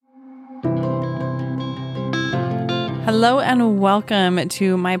Hello and welcome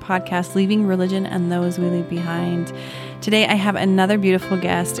to my podcast, Leaving Religion and Those We Leave Behind. Today I have another beautiful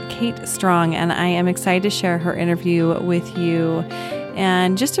guest, Kate Strong, and I am excited to share her interview with you.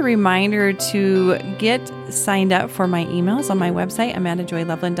 And just a reminder to get signed up for my emails on my website,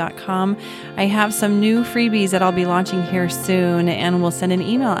 amandajoyloveland.com. I have some new freebies that I'll be launching here soon, and we'll send an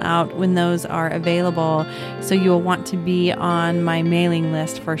email out when those are available. So you'll want to be on my mailing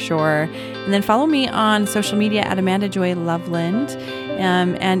list for sure. And then follow me on social media at amandajoyloveland.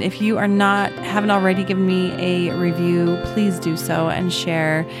 And if you haven't already given me a review, please do so and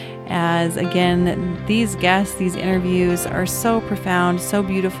share. As again, these guests, these interviews are so profound, so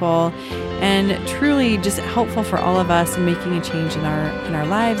beautiful, and truly just helpful for all of us in making a change in our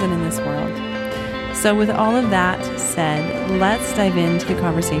lives and in this world. So with all of that said, let's dive into the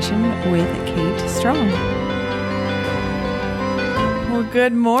conversation with Kate Strong. Well,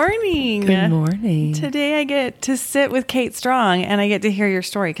 good morning. Good morning. Today I get to sit with Kate Strong and I get to hear your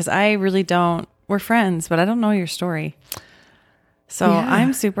story because I really don't, we're friends, but I don't know your story. So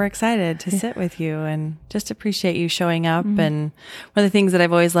I'm super excited to sit with you and just appreciate you showing up. Mm-hmm. And one of the things that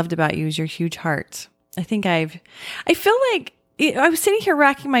I've always loved about you is your huge heart. I feel like I was sitting here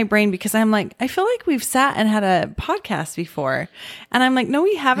racking my brain because I'm like, I feel like we've sat and had a podcast before. And I'm like, no,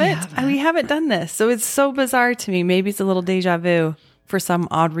 we haven't. We haven't done this. So it's so bizarre to me. Maybe it's a little deja vu for some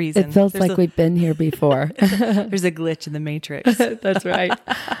odd reason. It feels like we've been here before. There's a glitch in the matrix. That's right.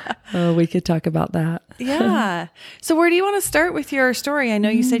 Oh, we could talk about that. Yeah. So where do you want to start with your story? I know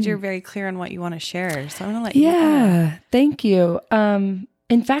you said you're very clear on what you want to share. So I'm going to let you know. Thank you.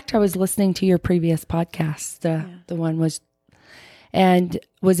 In fact, I was listening to your previous podcast. The one was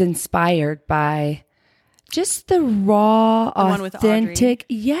inspired by just the raw, authentic.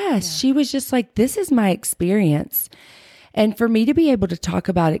 Yes. She was just like, this is my experience. And for me to be able to talk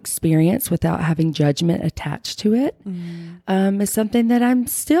about experience without having judgment attached to it is something that I'm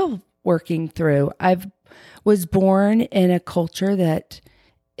still working through. I was born in a culture that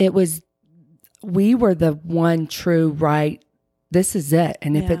we were the one true right, this is it.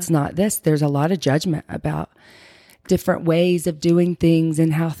 And if it's not this, there's a lot of judgment about different ways of doing things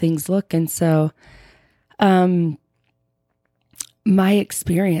and how things look. And so, my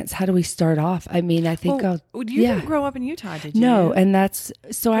experience, how do we start off? I mean, I think you didn't grow up in Utah, did you? No, and I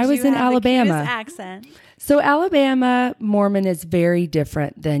was in Alabama. The cutest accent. So Alabama Mormon is very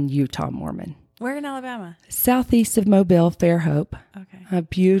different than Utah Mormon. Where in Alabama? Southeast of Mobile, Fairhope. Okay.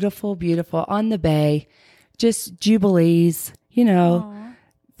 Beautiful, beautiful. On the bay, just jubilees,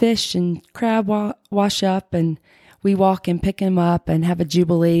 fish and crab wash up, and we walk and pick them up and have a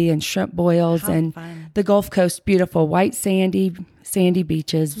jubilee and shrimp boils. How and fun. The Gulf Coast, beautiful, white sandy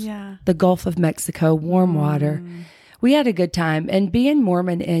beaches. Yeah. The Gulf of Mexico, warm water. We had a good time. And being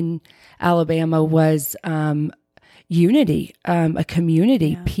Mormon in Alabama was unity, a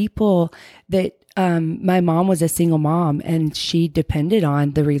community, people that my mom was a single mom and she depended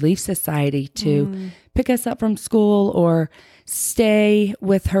on the Relief Society to pick us up from school or stay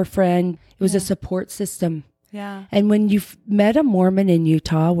with her friend. It was a support system. Yeah. And when you've met a Mormon in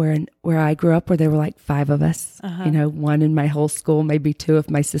Utah, where I grew up, where there were like 5 of us, one in my whole school, maybe 2 if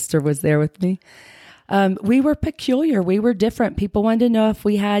my sister was there with me. We were peculiar. We were different. People wanted to know if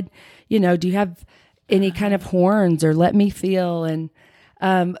we had, do you have any kind of horns or let me feel and,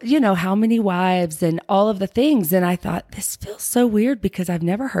 how many wives and all of the things. And I thought, this feels so weird because I've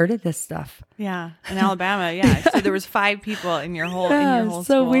never heard of this stuff. Yeah. In Alabama. Yeah. So there was 5 people in your whole So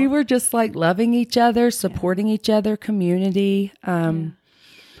school. We were just like loving each other, supporting each other, community.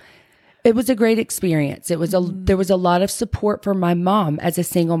 It was a great experience. There was a lot of support for my mom as a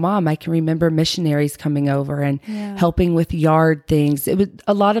single mom. I can remember missionaries coming over and helping with yard things. It was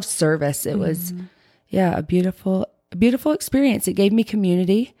a lot of service. It was, a beautiful experience. It gave me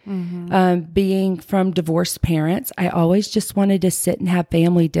community. Being from divorced parents, I always just wanted to sit and have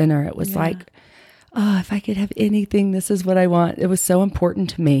family dinner. It was like, if I could have anything, this is what I want. It was so important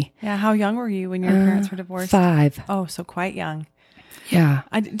to me. Yeah. How young were you when your parents were divorced? 5. Oh, so quite young. Yeah.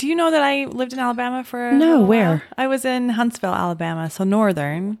 Do you know that I lived in Alabama for No, where? while? I was in Huntsville, Alabama, so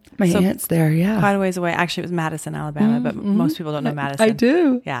northern. My aunt's there, yeah. Quite a ways away. Actually, it was Madison, Alabama, but most people don't know Madison. I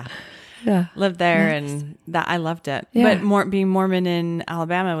do. Yeah. Yeah. Lived there and I loved it. Yeah. But being Mormon in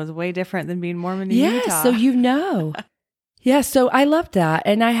Alabama was way different than being Mormon in Utah. So so I loved that.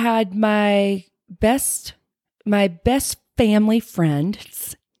 And I had my best family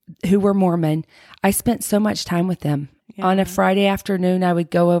friends who were Mormon. I spent so much time with them. Yeah. On a Friday afternoon, I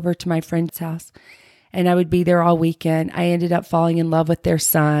would go over to my friend's house and I would be there all weekend. I ended up falling in love with their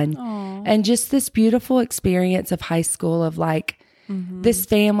son. Aww. And just this beautiful experience of high school of like, this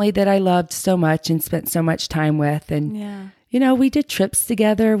family that I loved so much and spent so much time with. And, we did trips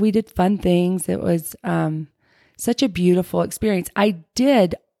together. We did fun things. It was such a beautiful experience. I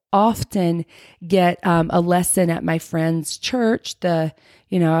did often get a lesson at my friend's church. I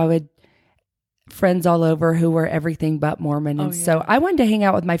would friends all over who were everything but Mormon. And so I wanted to hang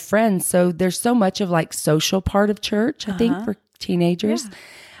out with my friends. So there's so much of like social part of church, I think, for teenagers.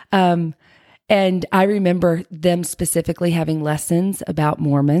 And I remember them specifically having lessons about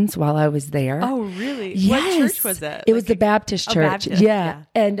Mormons while I was there. Oh, really? Yes. What church was it? It was the Baptist church. Baptist, yeah.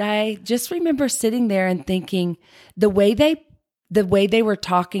 And I just remember sitting there and thinking the way they were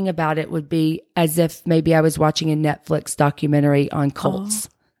talking about it would be as if maybe I was watching a Netflix documentary on cults.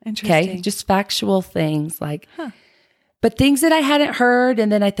 Interesting. Okay. Just factual things like, but things that I hadn't heard.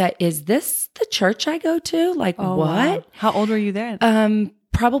 And then I thought, is this the church I go to? Like what? Wow. How old were you there?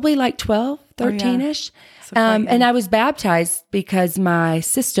 Probably like 12, 13-ish. And I was baptized because my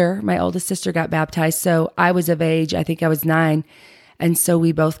oldest sister got baptized. So I was of age. I think I was 9. And so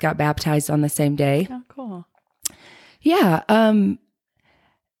we both got baptized on the same day. Oh, cool. Yeah.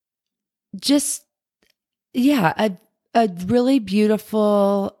 A really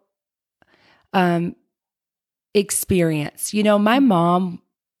beautiful experience. My mom,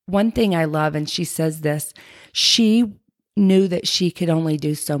 one thing I love, and she says this, she knew that she could only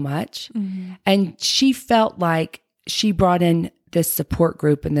do so much. And she felt like she brought in this support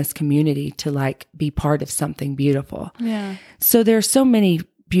group in this community to like be part of something beautiful. Yeah. So there are so many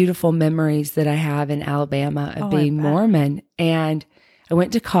beautiful memories that I have in Alabama of being Mormon. And I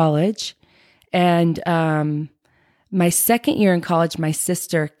went to college, and my second year in college, my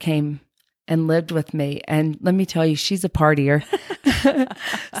sister came and lived with me. And let me tell you, she's a partier.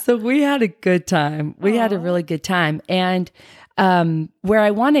 So we had a good time. We had a really good time. And where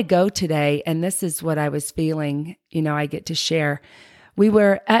I want to go today, and this is what I was feeling, I get to share. We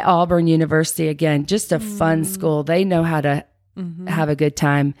were at Auburn University again, just a fun school. They know how to have a good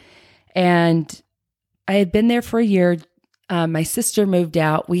time. And I had been there for a year. My sister moved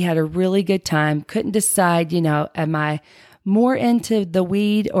out. We had a really good time. Couldn't decide, am I more into the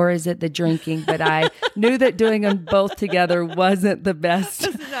weed or is it the drinking? But I knew that doing them both together wasn't the best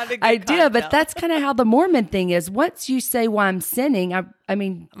idea. But that's kind of how the Mormon thing is. Once you say, well, I'm sinning, I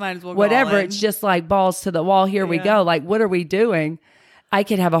mean, might as well whatever. It's just like balls to the wall. Here we go. Like, what are we doing? I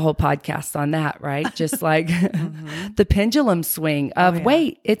could have a whole podcast on that, right? Just like the pendulum swing of,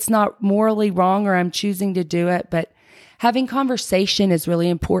 wait, it's not morally wrong or I'm choosing to do it. But having conversation is really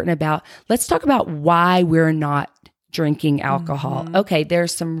important about, let's talk about why we're not drinking alcohol. Okay,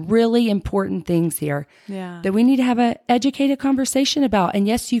 there's some really important things here that we need to have an educated conversation about. And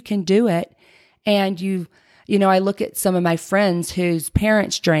yes, you can do it. And I look at some of my friends whose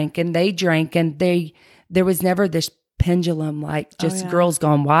parents drank and there was never this pendulum, like just girls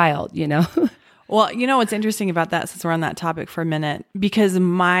gone wild, Well, what's interesting about that, since we're on that topic for a minute, because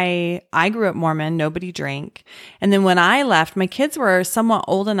I grew up Mormon, nobody drank. And then when I left, my kids were somewhat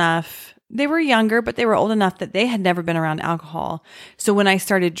old enough. They were younger, but they were old enough that they had never been around alcohol. So when I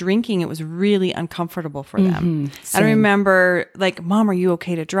started drinking, it was really uncomfortable for them. I remember like, Mom, are you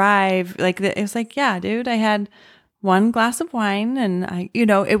okay to drive? Like, it was like, yeah, dude, I had one glass of wine and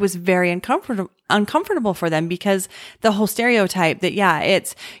it was very uncomfortable for them because the whole stereotype that,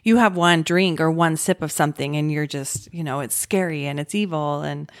 it's, you have one drink or one sip of something and you're just, it's scary and it's evil.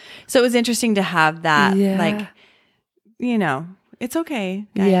 And so it was interesting to have that, it's okay,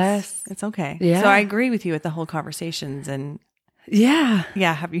 guys. Yes. It's okay. Yeah. So I agree with you with the whole conversations and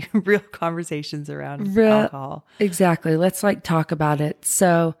having real conversations around alcohol. Exactly. Let's talk about it.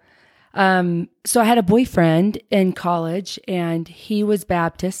 So I had a boyfriend in college and he was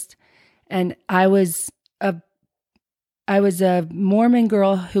Baptist and I was a Mormon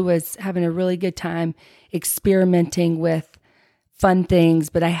girl who was having a really good time experimenting with fun things,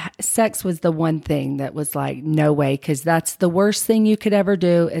 but sex was the one thing that was like, no way, because that's the worst thing you could ever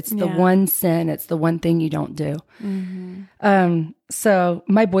do. It's the one sin. It's the one thing you don't do. So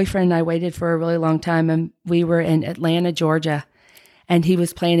my boyfriend and I waited for a really long time, and we were in Atlanta, Georgia, and he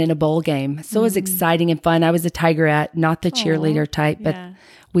was playing in a bowl game. So it was exciting and fun. I was a Tigerette, not the cheerleader type, but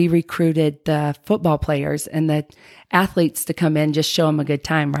we recruited the football players and the athletes to come in, just show them a good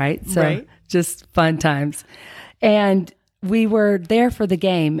time, right? So just fun times. And we were there for the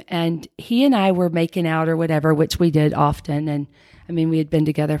game, and he and I were making out or whatever, which we did often. And I mean, we had been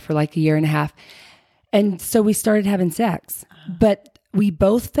together for like a year and a half. And so we started having sex, but we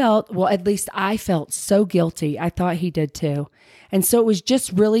both felt, well, at least I felt so guilty. I thought he did too. And so it was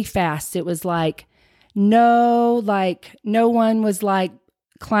just really fast. It was like, no one was like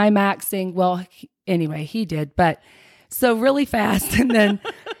climaxing. Well, anyway, he did. But So really fast. And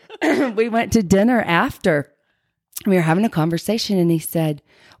then we went to dinner after. We were having a conversation and he said,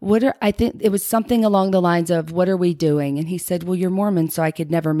 I think it was something along the lines of, what are we doing? And he said, well, you're Mormon, so I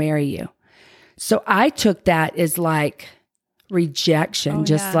could never marry you. So I took that as like rejection,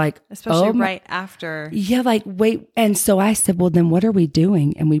 especially right after. Yeah, like, wait. And so I said, well, then what are we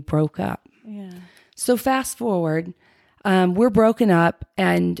doing? And we broke up. Yeah. So fast forward, we're broken up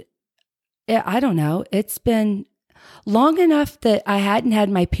and I don't know, it's been long enough that I hadn't had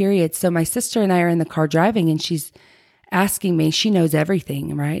my period. So my sister and I are in the car driving and she's asking me, she knows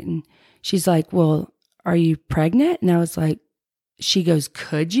everything, right? And she's like, well, are you pregnant? And I was like, she goes,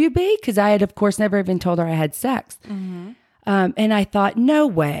 could you be? Because I had, of course, never even told her I had sex. Mm-hmm. And I thought, no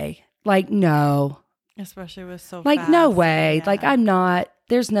way. Like, no. Especially with so like, fast. no way. Yeah. Like, I'm not.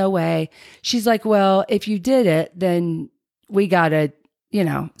 There's no way. She's like, well, if you did it, then we got to,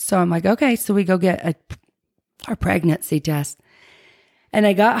 So I'm like, okay. So we go get a pregnancy test. And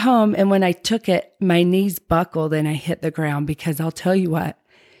I got home, and when I took it, my knees buckled and I hit the ground, because I'll tell you what,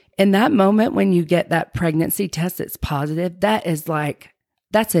 in that moment when you get that pregnancy test that's positive, that is like,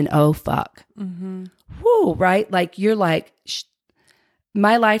 that's an oh fuck. Mm-hmm. Whoo, right? Like you're like,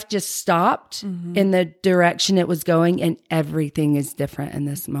 my life just stopped in the direction it was going, and everything is different in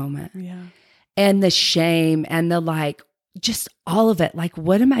this moment. Yeah. And the shame and the like, just all of it. Like,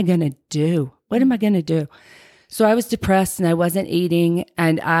 what am I going to do? What am I going to do? So I was depressed and I wasn't eating.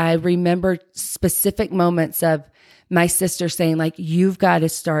 And I remember specific moments of my sister saying, like, you've got to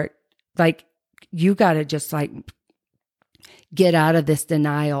start, like, you got to just like get out of this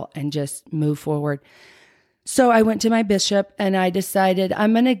denial and just move forward. So I went to my bishop and I decided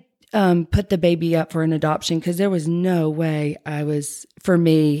I'm going to put the baby up for an adoption, because there was no way for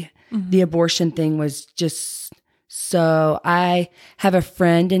me, the abortion thing was just so. I have a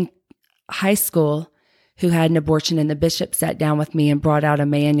friend in high school who had an abortion, and the bishop sat down with me and brought out a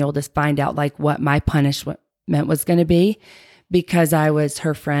manual to find out like what my punishment was going to be, because I was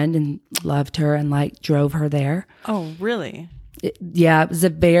her friend and loved her and like drove her there. Oh, really? It was a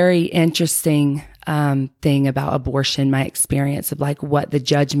very interesting thing about abortion, my experience of like what the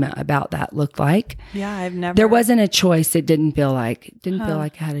judgment about that looked like. Yeah, there wasn't a choice. It didn't feel like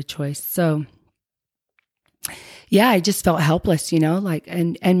I had a choice. So yeah, I just felt helpless, like,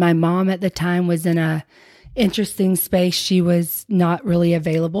 and my mom at the time was in a interesting space. She was not really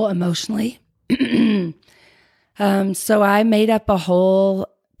available emotionally. So I made up a whole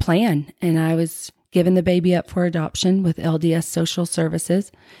plan, and I was giving the baby up for adoption with LDS Social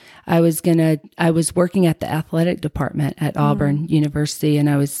Services. I was working at the athletic department at Auburn University, and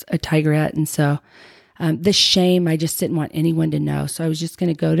I was a Tigerette. And so the shame, I just didn't want anyone to know. So I was just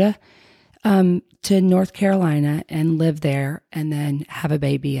going to go to North Carolina and live there, and then have a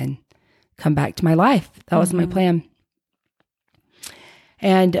baby and come back to my life. That was my plan.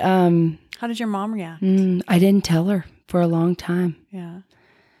 And how did your mom react? I didn't tell her for a long time. Yeah.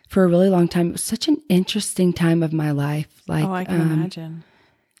 For a really long time. It was such an interesting time of my life. Like, I can imagine.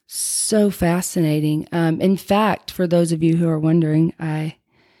 So fascinating. In fact, for those of you who are wondering, I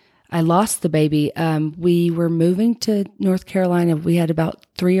lost the baby. We were moving to North Carolina. We had about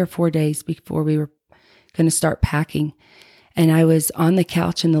 3 or 4 days before we were going to start packing. And I was on the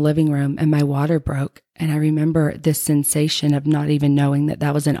couch in the living room and my water broke. And I remember this sensation of not even knowing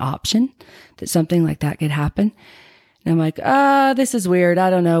that was an option, that something like that could happen. And I'm like, this is weird. I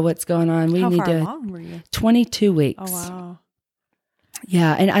don't know what's going on. How far along were you? 22 weeks. Oh, wow.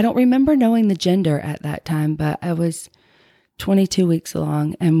 Yeah. And I don't remember knowing the gender at that time, but I was 22 weeks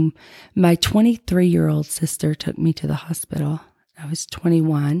along. And my 23-year-old sister took me to the hospital. I was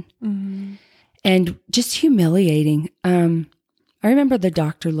 21. Mm-hmm. And just humiliating. I remember the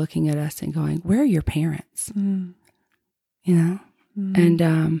doctor looking at us and going, where are your parents? Mm.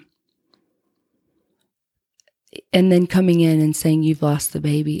 And then coming in and saying, you've lost the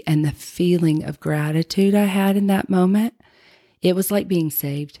baby. And the feeling of gratitude I had in that moment, it was like being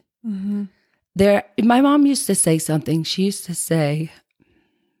saved. Mm-hmm. My mom used to say something. She used to say,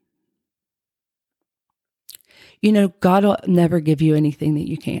 God will never give you anything that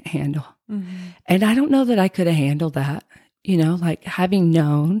you can't handle. Mm-hmm. And I don't know that I could have handled that, like having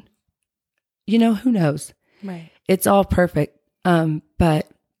known, who knows? Right. It's all perfect. But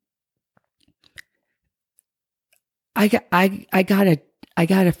I got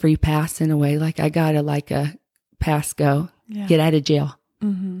a free pass in a way. Like I got a pass go, get out of jail.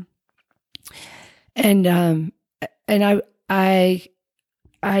 Mm-hmm. And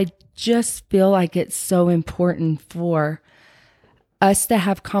I just feel like it's so important for us to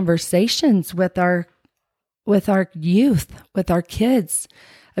have conversations with our youth, with our kids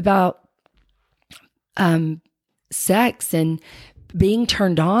about sex and being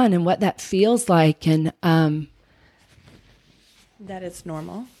turned on and what that feels like. And, that it's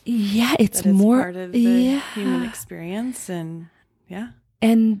normal. Yeah, it's that it's more part of the human experience. And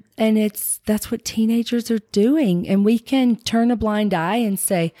And that's what teenagers are doing. And we can turn a blind eye and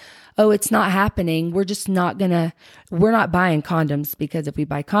say, oh, it's not happening. We're not buying condoms, because if we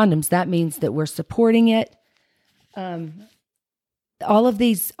buy condoms, that means that we're supporting it. All of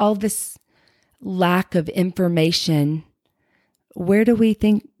this lack of information, where do we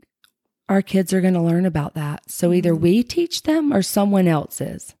think our kids are going to learn about that? So either we teach them or someone else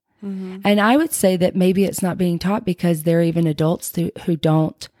is. Mm-hmm. And I would say that maybe it's not being taught because there are even adults who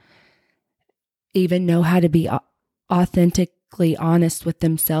don't even know how to be authentically honest with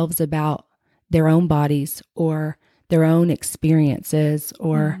themselves about their own bodies or their own experiences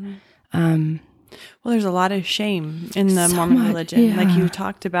or, well, there's a lot of shame in the Mormon religion. Yeah. Like you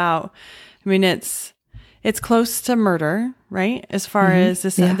talked about, I mean, it's close to murder, right? As far as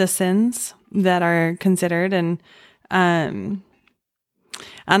the sins that are considered. And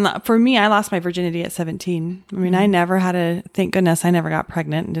for me, I lost my virginity at 17. I mean, I never thank goodness I never got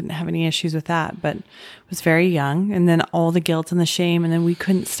pregnant and didn't have any issues with that, but was very young. And then all the guilt and the shame. And then we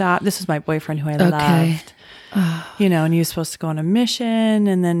couldn't stop. This was my boyfriend who I loved. And he was supposed to go on a mission,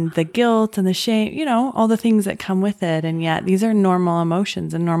 and then the guilt and the shame, all the things that come with it. And yet these are normal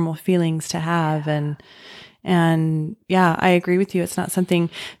emotions and normal feelings to have. And yeah, I agree with you. It's not something, in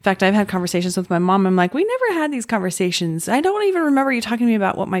fact, I've had conversations with my mom. I'm like, we never had these conversations. I don't even remember you talking to me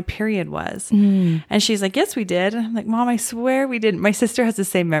about what my period was. And she's like, yes, we did. I'm like, Mom, I swear we didn't. My sister has the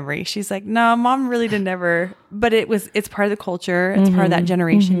same memory. She's like, no, Mom really didn't ever, but it's part of the culture. It's part of that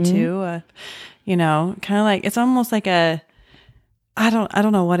generation too. Kind of like, it's almost like I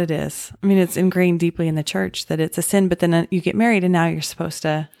don't know what it is. I mean, it's ingrained deeply in the church that it's a sin, but then you get married and now you're supposed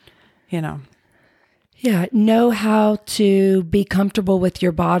to, Yeah, know how to be comfortable with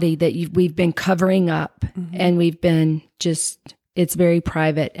your body that we've been covering up and we've been it's very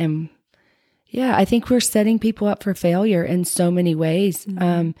private. And yeah, I think we're setting people up for failure in so many ways.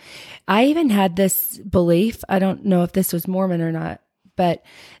 I even had this belief, I don't know if this was Mormon or not, but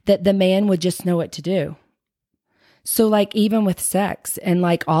that the man would just know what to do. So like even with sex and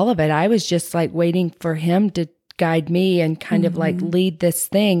like all of it, I was just like waiting for him to guide me and kind of like lead this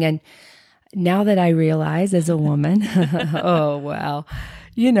thing. And now that I realize as a woman, oh, wow,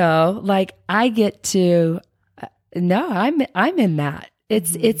 like I get to, no, I'm in that.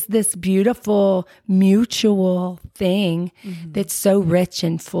 It's this beautiful mutual thing that's so rich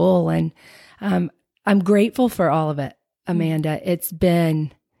and full. And I'm grateful for all of it, Amanda. It's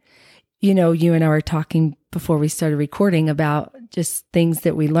been, you and I were talking before we started recording about just things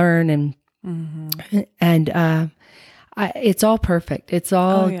that we learn and it's all perfect. It's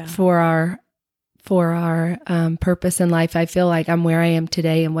all for our purpose in life. I feel like I'm where I am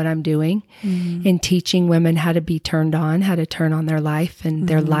today and what I'm doing in teaching women how to be turned on, how to turn on their life and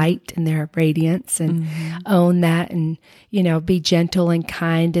their light and their radiance and own that and, be gentle and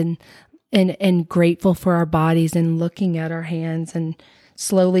kind and grateful for our bodies and looking at our hands and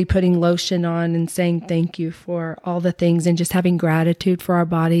slowly putting lotion on and saying thank you for all the things and just having gratitude for our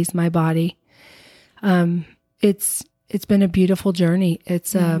bodies, my body. It's been a beautiful journey.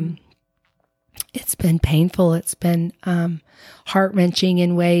 It's been painful. It's been heart-wrenching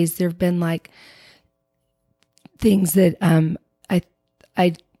in ways. There have been like things that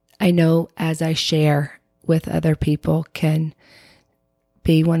I know as I share with other people can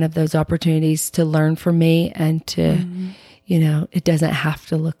be one of those opportunities to learn from me and to, it doesn't have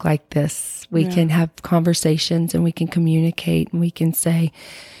to look like this. We can have conversations and we can communicate and we can say,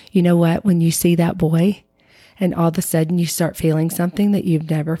 you know what, when you see that boy, and all of a sudden you start feeling something that you've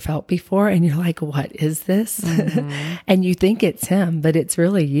never felt before. And you're like, what is this? And you think it's him, but it's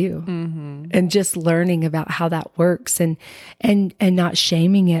really you. And just learning about how that works and not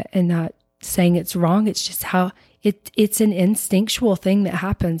shaming it and not saying it's wrong. It's just how it's an instinctual thing that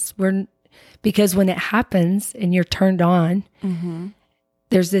happens. Because when it happens and you're turned on,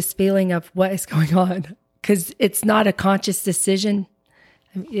 there's this feeling of what is going on. Because it's not a conscious decision.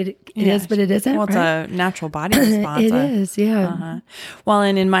 It is, but it isn't. Well, it's a natural body response. It is, yeah. Well,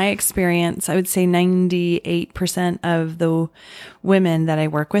 and in my experience, I would say 98% of the women that I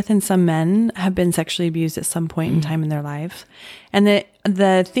work with and some men have been sexually abused at some point in time in their life. And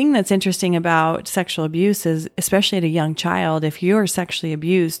the thing that's interesting about sexual abuse is, especially at a young child, if you're sexually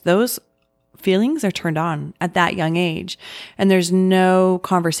abused, those feelings are turned on at that young age. And there's no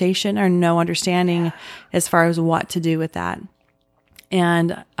conversation or no understanding as far as what to do with that.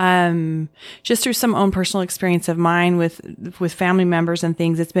 And just through some own personal experience of mine with family members and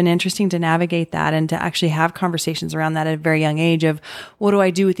things, it's been interesting to navigate that and to actually have conversations around that at a very young age of what do I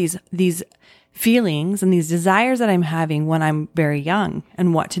do with these feelings and these desires that I'm having when I'm very young,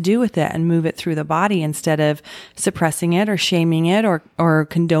 and what to do with it and move it through the body instead of suppressing it or shaming it or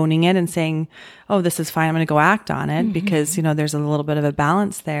condoning it and saying, oh, this is fine, I'm going to go act on it, because, there's a little bit of a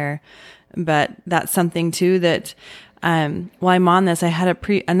balance there. But that's something too that, while I'm on this, I had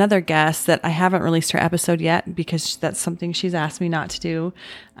another guest that I haven't released her episode yet because that's something she's asked me not to do.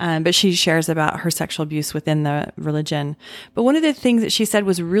 But she shares about her sexual abuse within the religion. But one of the things that she said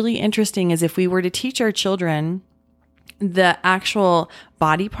was really interesting is if we were to teach our children the actual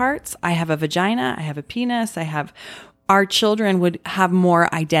body parts, I have a vagina, I have a penis, our children would have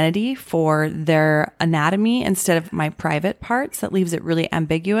more identity for their anatomy instead of my private parts. That leaves it really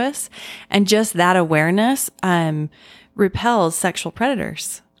ambiguous. And just that awareness repels sexual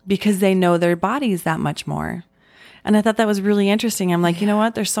predators because they know their bodies that much more. And I thought that was really interesting. I'm like, you know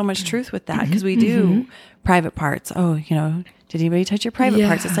what? There's so much truth with that because we do private parts. Oh, did anybody touch your private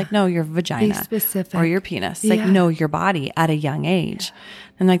parts? It's like, no, your vagina or your penis. It's like, no, your body at a young age.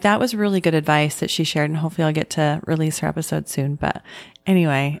 And like, that was really good advice that she shared, and hopefully I'll get to release her episode soon. But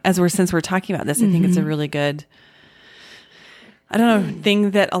anyway, since we're talking about this, I think it's a really good,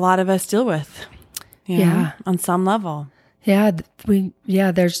 thing that a lot of us deal with, on some level. Yeah.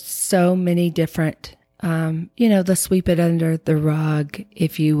 There's so many different, let's sweep it under the rug,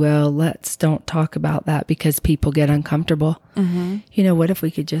 if you will. Let's don't talk about that because people get uncomfortable. What if we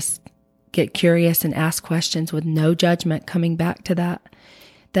could just get curious and ask questions with no judgment, coming back to that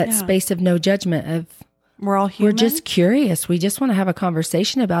space of no judgment of we're all human. We're just curious. We just want to have a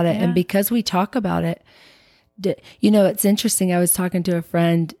conversation about it. Yeah. And because we talk about it, it's interesting. I was talking to a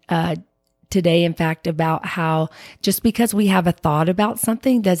friend, today, in fact, about how just because we have a thought about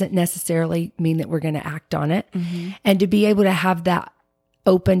something doesn't necessarily mean that we're going to act on it. And to be able to have that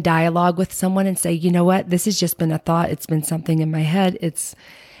open dialogue with someone and say, you know what, this has just been a thought. It's been something in my head.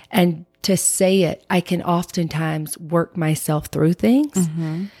 And to say it, I can oftentimes work myself through things.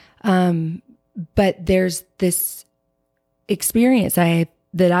 But there's this experience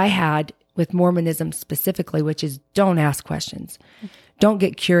that I had with Mormonism specifically, which is don't ask questions. Don't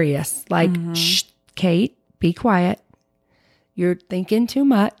get curious. Like, shh, Kate, be quiet. You're thinking too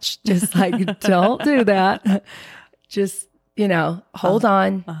much. Just like, don't do that. Just, hold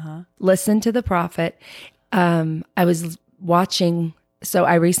on. Listen to the prophet. I was watching, so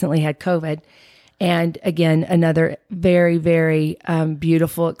I recently had COVID. And again, another very, very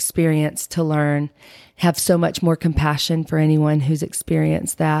beautiful experience to learn. Have so much more compassion for anyone who's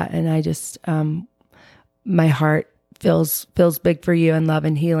experienced that. And I just, my heart feels big for you in love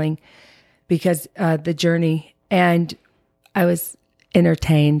and healing because the journey. And I was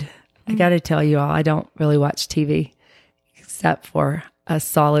entertained. I got to tell you all, I don't really watch TV except for a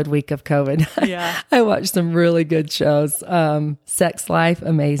solid week of COVID. Yeah. I watched some really good shows. Sex Life,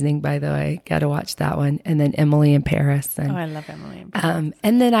 amazing, by the way. Got to watch that one. And then Emily in Paris. And, I love Emily in Paris.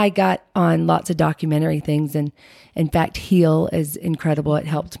 And then I got on lots of documentary things. And in fact, Heal is incredible. It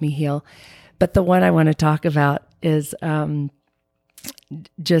helped me heal. But the one I want to talk about is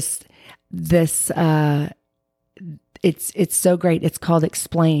just this, it's so great. It's called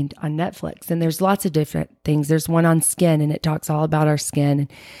Explained on Netflix. And there's lots of different things. There's one on skin, and it talks all about our skin.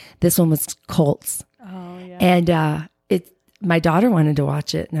 And this one was cults. Oh, yeah. And my daughter wanted to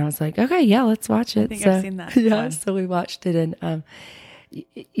watch it. And I was like, okay, yeah, let's watch it. I think I've seen that. Yeah, so we watched it. And,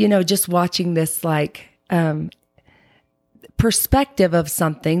 just watching this perspective of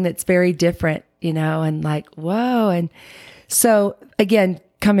something that's very different, and like, whoa. And so again,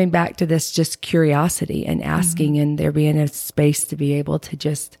 coming back to this, just curiosity and asking, and there being a space to be able to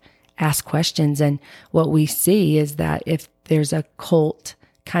just ask questions. And what we see is that if there's a cult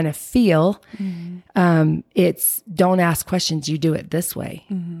kind of feel, it's don't ask questions, you do it this way.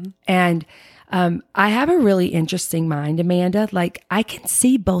 And I have a really interesting mind, Amanda. Like, I can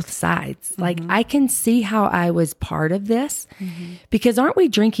see both sides. Like, I can see how I was part of this because aren't we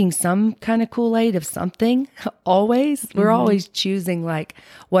drinking some kind of Kool-Aid of something always? We're always choosing like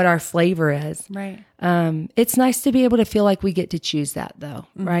what our flavor is. Right. It's nice to be able to feel like we get to choose that though.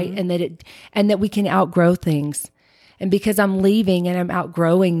 Right. And that we can outgrow things. And because I'm leaving and I'm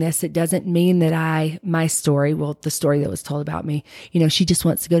outgrowing this, it doesn't mean that my story, the story that was told about me, she just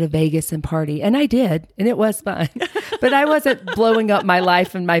wants to go to Vegas and party. And I did, and it was fun. But I wasn't blowing up my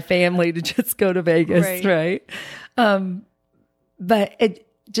life and my family to just go to Vegas, right? But it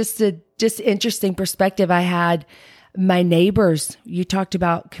just interesting perspective. I had my neighbors. You talked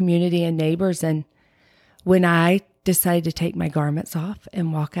about community and neighbors. And when I decided to take my garments off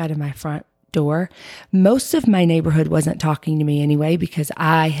and walk out of my front door. Most of my neighborhood wasn't talking to me anyway because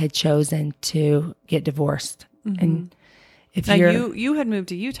I had chosen to get divorced. And if now you had moved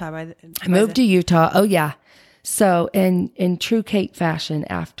to Utah I moved to Utah. Oh yeah. So in true Kate fashion,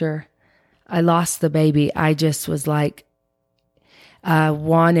 after I lost the baby, I just was like,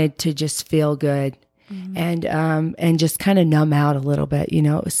 wanted to just feel good and just kind of numb out a little bit. You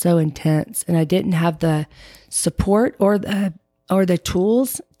know, it was so intense, and I didn't have the support or the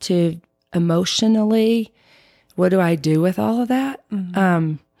tools to emotionally. What do I do with all of that?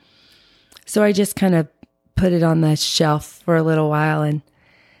 So I just kind of put it on the shelf for a little while,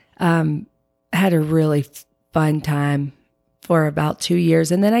 and had a really fun time for about 2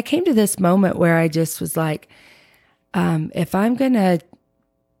 years. And then I came to this moment where I just was like, if I'm going to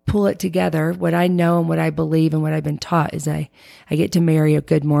pull it together, what I know and what I believe and what I've been taught is I get to marry a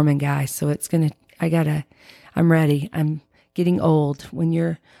good Mormon guy. So I'm ready. I'm getting old. When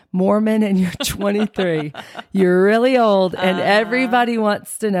you're Mormon and you're 23, you're really old, and everybody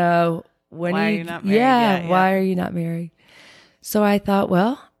wants to know why are you not married? Why are you not married? So I thought,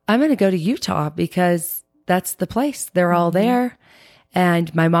 well, I'm going to go to Utah because that's the place. They're all there.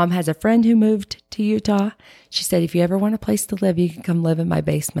 And my mom has a friend who moved to Utah. She said, if you ever want a place to live, you can come live in my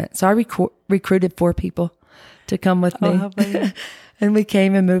basement. So I recruited 4 people to come with me. Oh, how funny. And we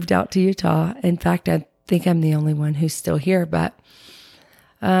came and moved out to Utah. In fact, I think I'm the only one who's still here. But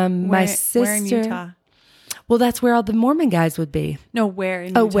my sister. Where in Utah? Well, that's where all the Mormon guys would be. No, where in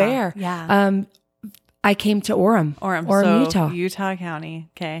Utah? Oh, where? Yeah. I came to Orem. So Utah. Utah County.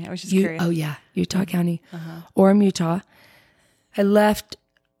 Okay. I was just curious. Oh, yeah. Utah County. Orem, Utah. I left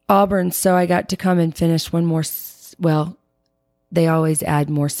Auburn, so I got to come and finish one more. Well, they always add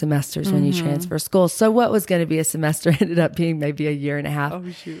more semesters when you transfer schools. So what was going to be a semester ended up being maybe a year and a half.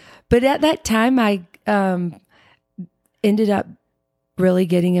 Oh, shoot. But at that time, I ended up really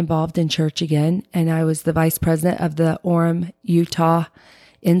getting involved in church again. And I was the vice president of the Orem, Utah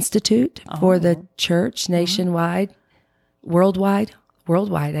Institute for the church nationwide, worldwide,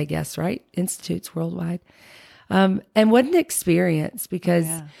 I guess, right? Institutes worldwide. And what an experience, because,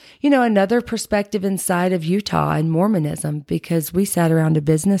 another perspective inside of Utah and Mormonism, because we sat around a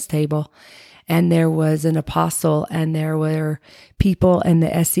business table and there was an apostle and there were people in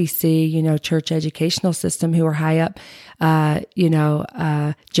the SEC, church educational system who were high up,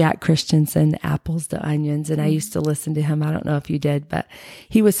 Jack Christensen, apples to onions. And I used to listen to him. I don't know if you did, but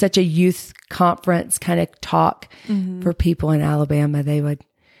he was such a youth conference kind of talk for people in Alabama. They would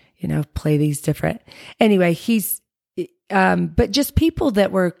play these different, anyway, but just people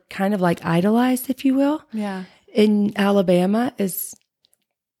that were kind of like idolized, if you will. Yeah. In Alabama is,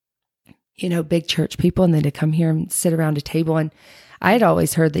 big church people, and then to come here and sit around a table. And I had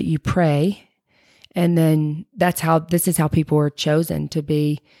always heard that you pray, and then this is how people were chosen to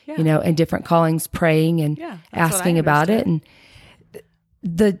be, in different callings, praying and asking about it. And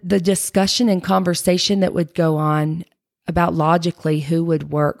the discussion and conversation that would go on about logically who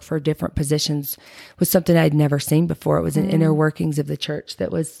would work for different positions was something I'd never seen before. It was an inner workings of the church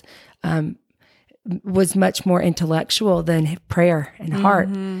that was much more intellectual than prayer and heart.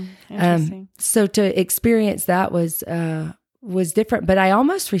 So to experience that was different, but I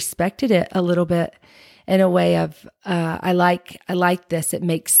almost respected it a little bit in a way of, I like this. It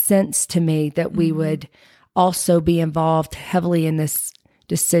makes sense to me that we would also be involved heavily in this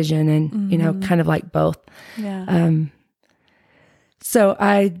decision and, kind of like both. Yeah. So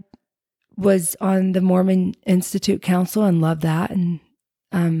I was on the Mormon Institute Council and loved that, and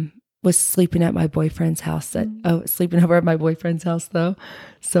was sleeping at my boyfriend's house. Sleeping over at my boyfriend's house, though.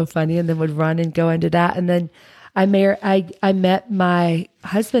 So funny. And then would run and go into that. And then I met my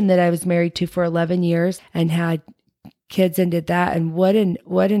husband that I was married to for 11 years and had kids and did that. And what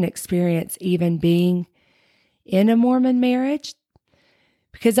an experience even being in a Mormon marriage,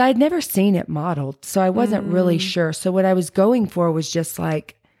 because I had never seen it modeled. So I wasn't really sure. So what I was going for was just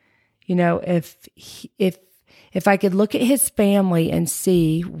like, if I could look at his family and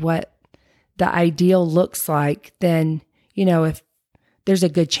see what the ideal looks like, then, if there's a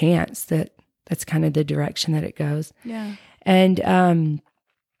good chance that that's kind of the direction that it goes. Yeah. And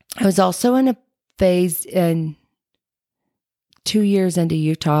I was also in a phase in 2 years into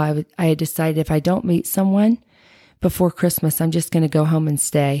Utah, I had decided if I don't meet someone before Christmas, I'm just going to go home and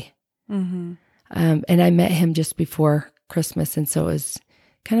stay. And I met him just before Christmas. And so it was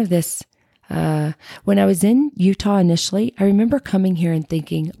kind of this, when I was in Utah initially, I remember coming here and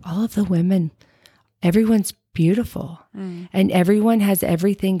thinking, all of the women, everyone's beautiful and everyone has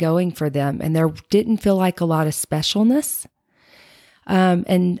everything going for them. And there didn't feel like a lot of specialness.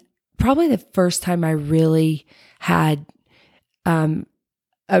 And probably the first time I really had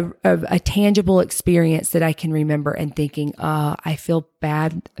a tangible experience that I can remember and thinking, I feel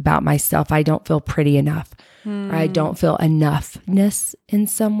bad about myself. I don't feel pretty enough. Or I don't feel enoughness in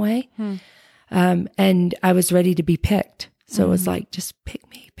some way. And I was ready to be picked. So it was like, just pick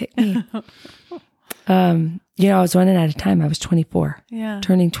me. I was running out of time. I was 24,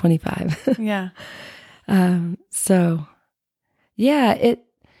 turning 25.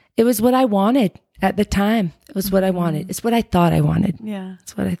 It was what I wanted at the time. It was what I wanted. It's what I thought I wanted. Yeah.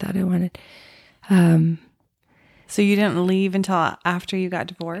 It's what I thought I wanted. So you didn't leave until after you got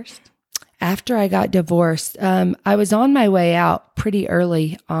divorced? After I got divorced, I was on my way out pretty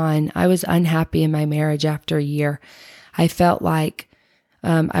early on. I was unhappy in my marriage after a year. I felt like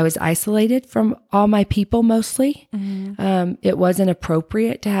I was isolated from all my people mostly. It wasn't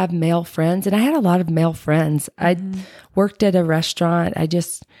appropriate to have male friends. And I had a lot of male friends. I worked at a restaurant.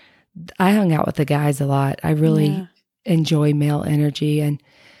 I hung out with the guys a lot. I really enjoy male energy. And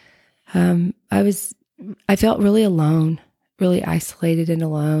I felt really alone, really isolated and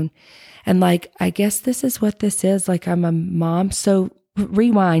alone. And like, I guess this is what this is. Like, I'm a mom. So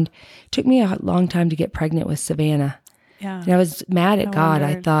rewind. It took me a long time to get pregnant with Savannah. Yeah. And I was mad at God.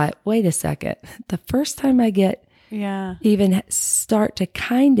 I thought, wait a second. The first time I get even start to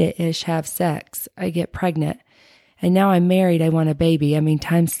kind of ish have sex, I get pregnant. And now I'm married. I want a baby. I mean,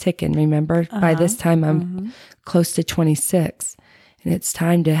 time's ticking, remember? By this time, I'm close to 26. And it's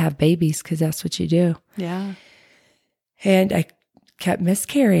time to have babies because that's what you do. Yeah. And I kept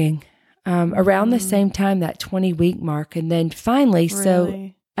miscarrying around the same time, that 20-week mark. And then finally, so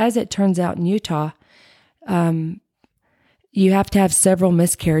as it turns out in Utah, you have to have several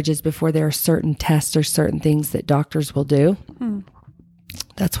miscarriages before there are certain tests or certain things that doctors will do.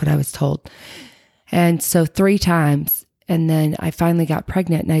 That's what I was told. And so 3 times, and then I finally got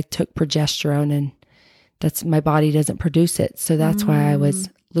pregnant and I took progesterone, and my body doesn't produce it. So that's why I was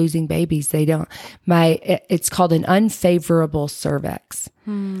losing babies. It's called an unfavorable cervix,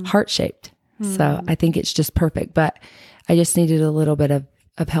 heart-shaped. So I think it's just perfect, but I just needed a little bit of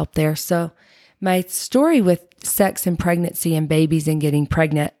help there. So my story with sex and pregnancy and babies and getting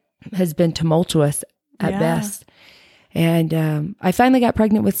pregnant has been tumultuous at best. And I finally got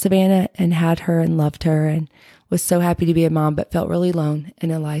pregnant with Savannah and had her and loved her and was so happy to be a mom, but felt really alone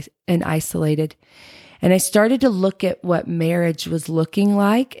and isolated. And I started to look at what marriage was looking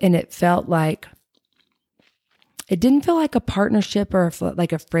like, and it didn't feel like a partnership or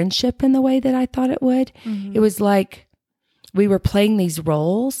like a friendship in the way that I thought it would. It was like we were playing these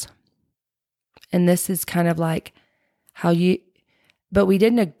roles, and this is kind of like but we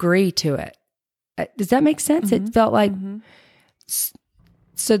didn't agree to it. Does that make sense? It felt like,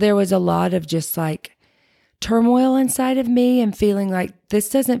 so there was a lot of just like turmoil inside of me and feeling like this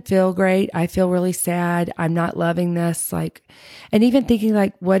doesn't feel great. I feel really sad. I'm not loving this. Like, and even thinking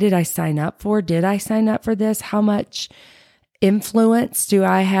like, what did I sign up for? Did I sign up for this? How much influence do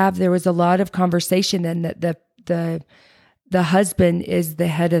I have? There was a lot of conversation, and that the husband is the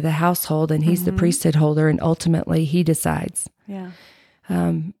head of the household and he's the priesthood holder, and ultimately he decides. Yeah.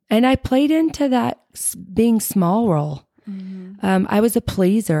 And I played into that being small role. I was a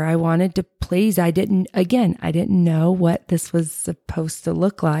pleaser. I wanted to please. I didn't know what this was supposed to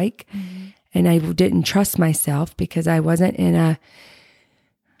look like. And I didn't trust myself because I wasn't I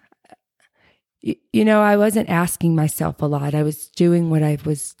wasn't asking myself a lot. I was doing what I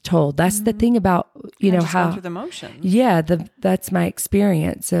was told. That's the thing about, how going through the motions. Yeah. That's my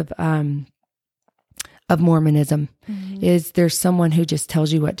experience of Mormonism is there's someone who just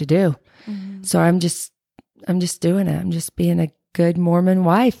tells you what to do. So I'm just doing it. I'm just being a good Mormon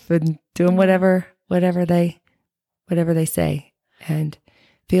wife and doing whatever they say, and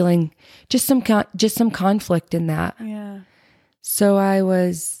feeling just some conflict in that. Yeah. So I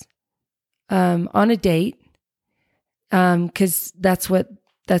was on a date, because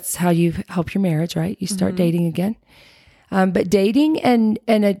that's how you help your marriage, right? You start dating again. But dating and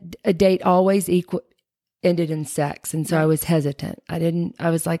a date always ended in sex. And so I was hesitant. I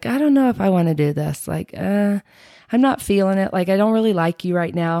was like, I don't know if I want to do this. Like, I'm not feeling it. Like, I don't really like you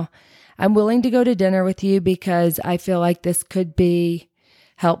right now. I'm willing to go to dinner with you because I feel like this could be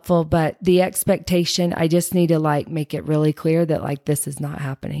helpful, but the expectation, I just need to like make it really clear that like, this is not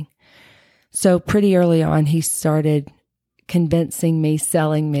happening. So pretty early on, he started convincing me,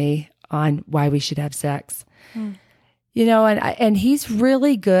 selling me on why we should have sex. And he's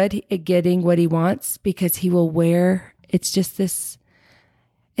really good at getting what he wants because he will wear, it's just this,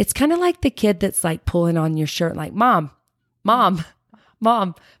 it's kind of like the kid that's like pulling on your shirt, like, mom. And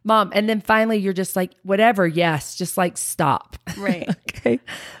then finally you're just like, whatever. Yes. Just like, stop. Right. Okay.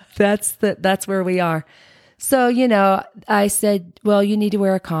 that's where we are. So, I said, well, you need to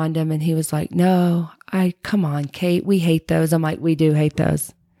wear a condom. And he was like, no, come on, Kate, we hate those. I'm like, we do hate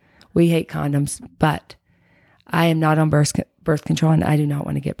those. We hate condoms, but I am not on birth control and I do not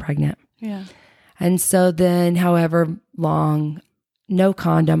want to get pregnant. Yeah. And so then however long, no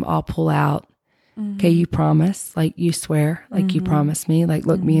condom, I'll pull out. Okay, you promise, like you swear, like you promise me, like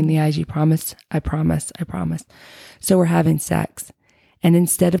look me in the eyes, you promise, I promise, I promise. So we're having sex. And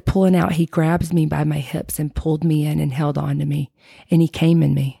instead of pulling out, he grabs me by my hips and pulled me in and held on to me. And he came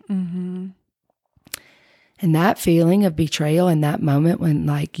in me. Mm-hmm. And that feeling of betrayal in that moment when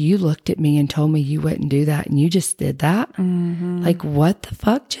like you looked at me and told me you wouldn't do that and you just did that. Mm-hmm. Like what the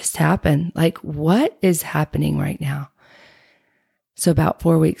fuck just happened? Like what is happening right now? So about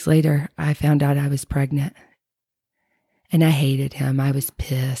 4 weeks later, I found out I was pregnant. And I hated him. I was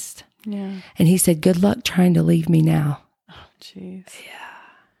pissed. Yeah. And he said, good luck trying to leave me now. Oh, jeez. Yeah.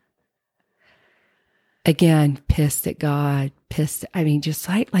 Again, pissed at God. Pissed. I mean, just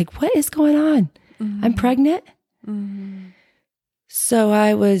like what is going on? Mm-hmm. I'm pregnant. Mm-hmm. So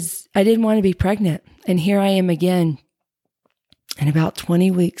I didn't want to be pregnant. And here I am again. And about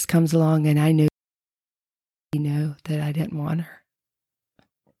 20 weeks comes along and I knew that I didn't want her.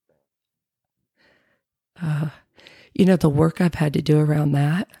 The work I've had to do around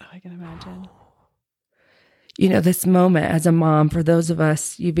that. Oh, I can imagine. This moment as a mom, for those of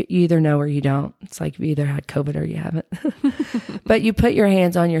us, you either know or you don't. It's like you either had COVID or you haven't. But you put your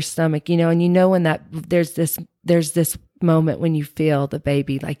hands on your stomach, and when that there's this moment when you feel the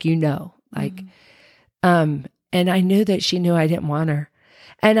baby, and I knew that she knew I didn't want her.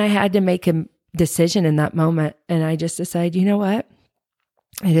 And I had to make a decision in that moment. And I just decided, you know what?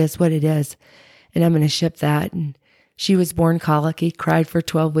 It is what it is. And I'm going to ship that. And she was born colicky, cried for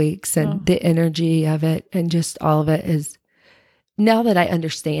 12 weeks. And the energy of it and just all of it is, now that I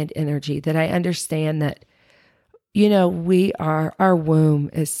understand energy, that I understand that, our womb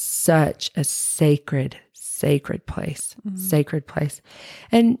is such a sacred place, sacred place.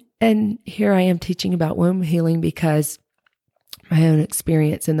 And here I am teaching about womb healing because my own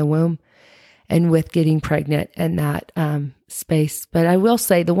experience in the womb and with getting pregnant and that space. But I will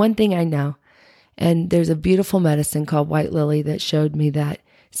say the one thing I know, and there's a beautiful medicine called White Lily that showed me that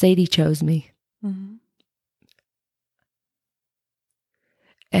Sadie chose me. Mm-hmm.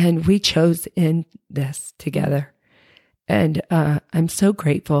 And we chose in this together. And I'm so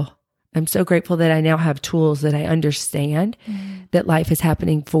grateful. I'm so grateful that I now have tools that I understand that life is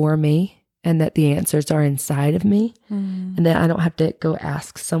happening for me and that the answers are inside of me and that I don't have to go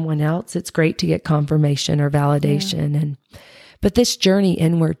ask someone else. It's great to get confirmation or validation. Yeah. But this journey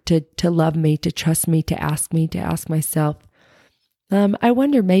inward to love me, to trust me, to ask myself, I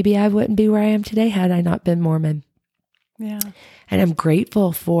wonder maybe I wouldn't be where I am today had I not been Mormon. Yeah. And I'm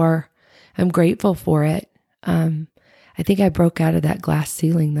grateful for it. I think I broke out of that glass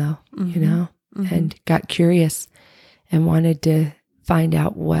ceiling though, and got curious and wanted to find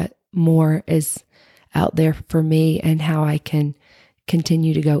out what more is out there for me and how I can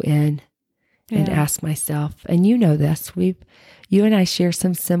continue to go in and ask myself. And this, you and I share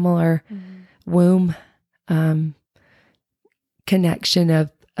some similar womb connection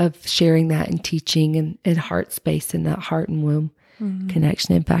of sharing that and teaching and heart space in that heart and womb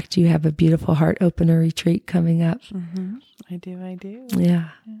connection. In fact, you have a beautiful heart opener retreat coming up. Mm-hmm. I do. Yeah.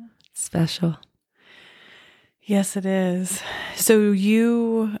 Special. Yes, it is. So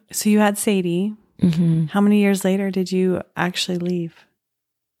you had Sadie. Mm-hmm. How many years later did you actually leave?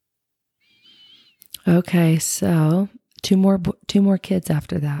 Okay, so two more kids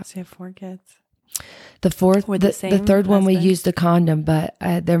after that. So you have 4 kids. The third one we used a condom, but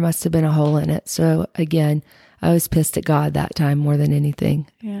there must have been a hole in it. So again, I was pissed at God that time more than anything.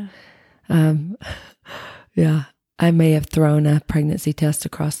 Yeah. Yeah. I may have thrown a pregnancy test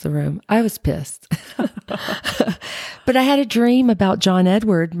across the room. I was pissed. But I had a dream about John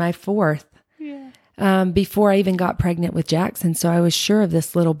Edward, my 4th, before I even got pregnant with Jackson. So I was sure of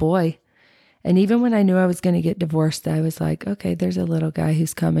this little boy. And even when I knew I was going to get divorced, I was like, okay, there's a little guy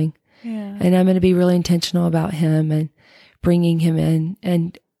who's coming. Yeah. And I'm going to be really intentional about him and bringing him in.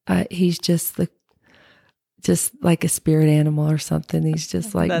 And he's just like a spirit animal or something. He's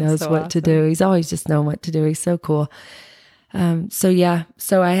just like knows what to do. He's always just known what to do. He's so cool.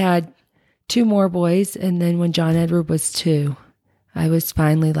 So I had 2 more boys. And then when John Edward was 2, I was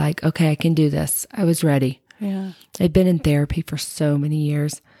finally like, okay, I can do this. I was ready. Yeah. I'd been in therapy for so many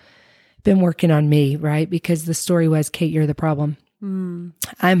years. Been working on me, right? Because the story was, Kate, you're the problem.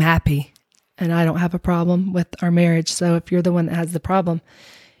 I'm happy and I don't have a problem with our marriage. So if you're the one that has the problem,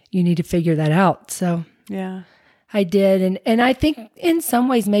 you need to figure that out. So yeah, I did. And I think in some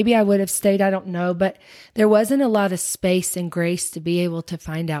ways, maybe I would have stayed. I don't know. But there wasn't a lot of space and grace to be able to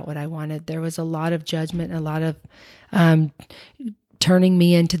find out what I wanted. There was a lot of judgment, a lot of turning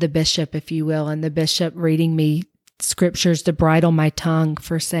me into the bishop, if you will, and the bishop reading me scriptures to bridle my tongue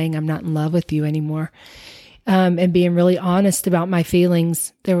for saying I'm not in love with you anymore. And being really honest about my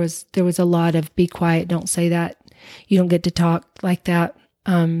feelings. There was a lot of be quiet, don't say that. You don't get to talk like that.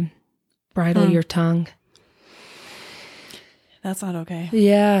 Bridle your tongue. That's not okay.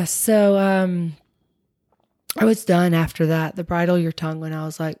 Yeah. So I was done after that, the bridle your tongue, when I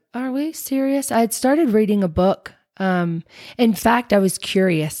was like, are we serious? I had started reading a book. In fact, I was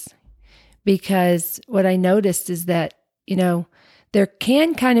curious because what I noticed is that, there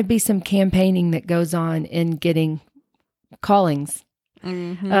can kind of be some campaigning that goes on in getting callings.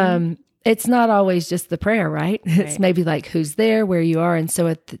 Mm-hmm. It's not always just the prayer, right? It's maybe like who's there, where you are. And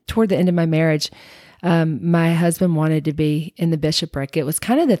so toward the end of my marriage, my husband wanted to be in the bishopric. It was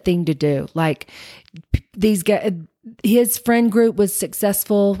kind of the thing to do. Like these guys, his friend group was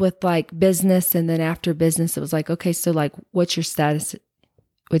successful with like business. And then after business, it was like, okay, so like, what's your status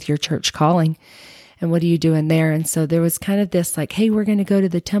with your church calling? And what are you doing there? And so there was kind of this like, hey, we're going to go to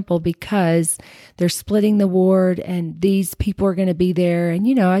the temple because they're splitting the ward and these people are going to be there.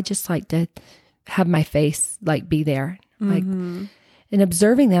 And, I just like to have my face like be there. Like, and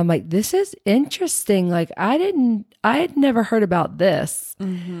observing them, like, this is interesting. Like I had never heard about this.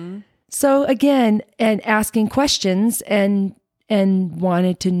 Mm-hmm. So again, and asking questions and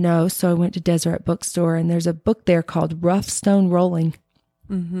wanted to know. So I went to Deseret Bookstore and there's a book there called Rough Stone Rolling.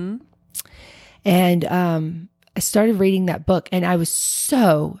 Mm-hmm. And I started reading that book and I was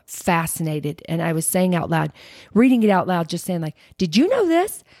so fascinated. And I was saying out loud, reading it out loud, just saying like, did you know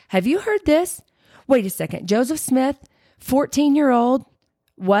this? Have you heard this? Wait a second. Joseph Smith, 14-year-old,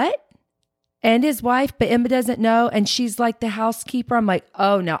 what? And his wife, but Emma doesn't know. And she's like the housekeeper. I'm like,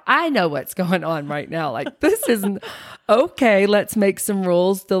 oh no, I know what's going on right now. Like this isn't okay. Let's make some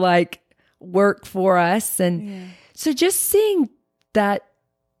rules to like work for us. And so just seeing that,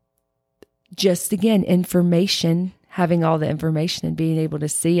 just again, information, having all the information and being able to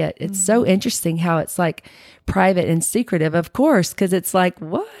see it. It's so interesting how it's like private and secretive, of course, because it's like,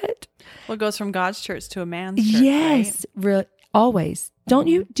 what? Well, it goes from God's church to a man's church. Yes, right? Always. Don't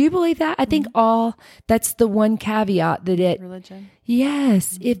you? Do you believe that? I think that's the one caveat that religion.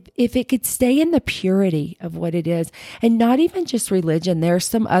 Yes. If it could stay in the purity of what it is, and not even just religion, there are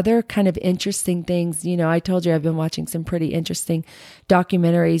some other kind of interesting things. I told you I've been watching some pretty interesting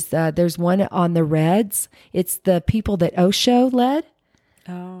documentaries. There's one on the Reds. It's the people that Osho led.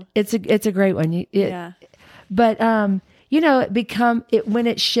 Oh, it's a great one. Yeah. But, when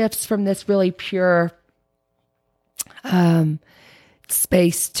it shifts from this really pure,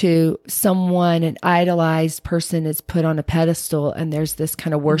 space to someone, an idolized person is put on a pedestal and there's this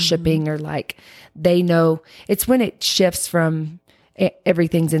kind of worshiping or like they know. It's when it shifts from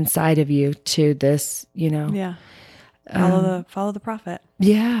everything's inside of you to this, Yeah. Follow the prophet.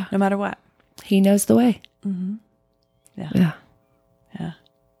 Yeah. No matter what. He knows the way. Mm-hmm. Yeah. Yeah.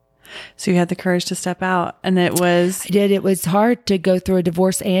 So you had the courage to step out and I did. It was hard to go through a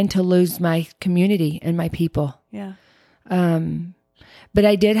divorce and to lose my community and my people. Yeah. But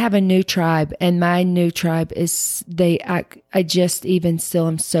I did have a new tribe, and my new tribe is I just even still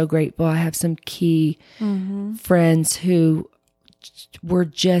am so grateful. I have some key friends who were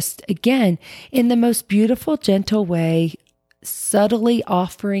just, again, in the most beautiful, gentle way, subtly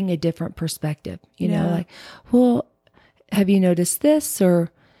offering a different perspective, like, well, have you noticed this? Or,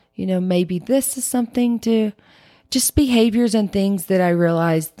 maybe this is something to just behaviors and things that I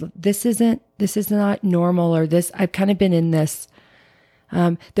realized this is not normal, or this, I've kind of been in this.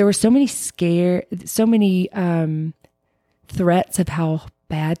 There were so many threats of how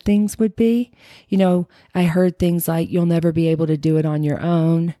bad things would be. I heard things like, you'll never be able to do it on your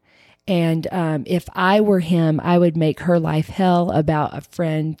own. And if I were him, I would make her life hell about a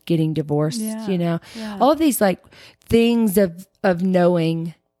friend getting divorced, all of these like things of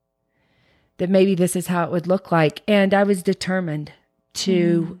knowing that maybe this is how it would look like. And I was determined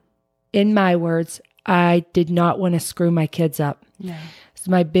to, in my words, I did not want to screw my kids up. No.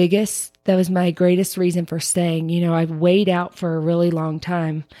 That was my greatest reason for staying. I've weighed out for a really long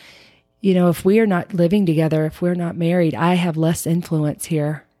time. If we are not living together, if we're not married, I have less influence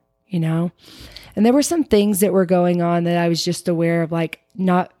here, And there were some things that were going on that I was just aware of, like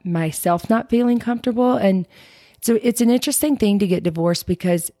not feeling comfortable. And so it's an interesting thing to get divorced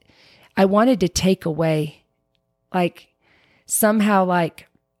because I wanted to take away, like somehow, like,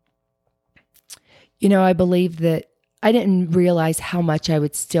 I believe that I didn't realize how much I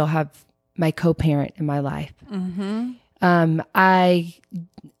would still have my co-parent in my life. I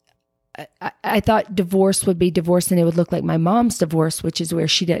thought divorce would be divorce and it would look like my mom's divorce, which is where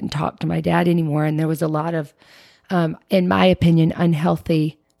she didn't talk to my dad anymore. And there was a lot of, in my opinion,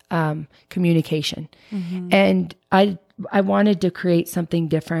 unhealthy communication. And I wanted to create something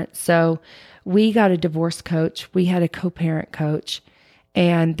different. So we got a divorce coach. We had a co-parent coach.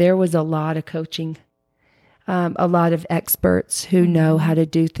 And there was a lot of coaching, a lot of experts who know how to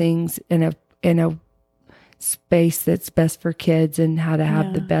do things in a space that's best for kids and how to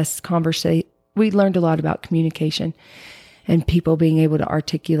have the best conversation. We learned a lot about communication and people being able to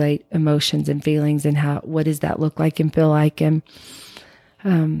articulate emotions and feelings and what does that look like and feel like. And,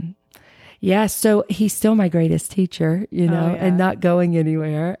 so he's still my greatest teacher, and not going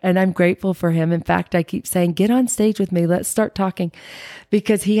anywhere. And I'm grateful for him. In fact, I keep saying, get on stage with me. Let's start talking,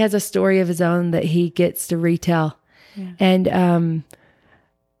 because he has a story of his own that he gets to retell. Yeah. And,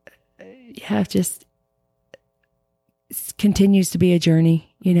 just continues to be a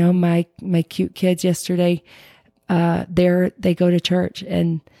journey. My cute kids yesterday, they go to church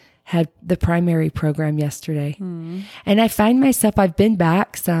and had the primary program yesterday. And I find myself, I've been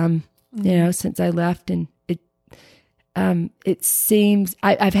back some, since I left, and it seems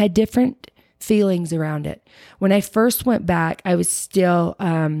I've had different feelings around it. When I first went back, I was still,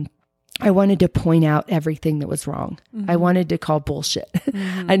 I wanted to point out everything that was wrong. I wanted to call bullshit.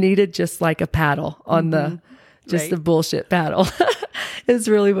 I needed just like a paddle on the bullshit paddle. Is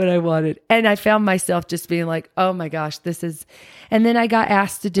really what I wanted. And I found myself just being like, oh my gosh, and then I got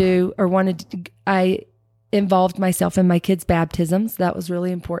asked to do, I involved myself in my kids' baptisms. That was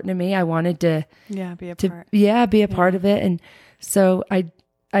really important to me. I wanted to be a part of it. And so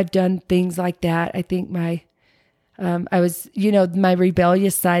I've done things like that. I think my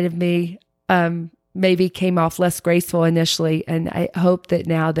rebellious side of me, maybe came off less graceful initially. And I hope that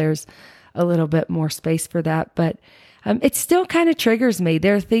now there's a little bit more space for that, but it still kind of triggers me.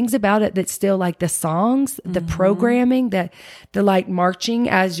 There are things about it that still, like the songs, the programming, the like marching,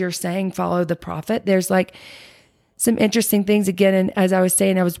 as you're saying, follow the prophet. There's like some interesting things again. And as I was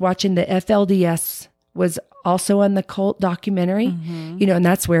saying, I was watching the FLDS was also on the cult documentary, and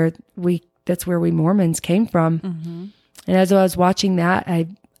that's where we Mormons came from. And as I was watching that, I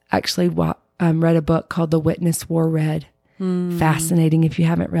actually read a book called The Witness Wore Red. Fascinating if you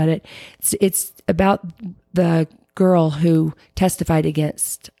haven't read it. It's about the girl who testified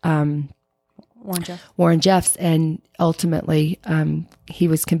against Warren Jeffs, and ultimately he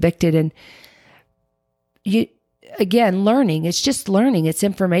was convicted. And learning, it's just learning, it's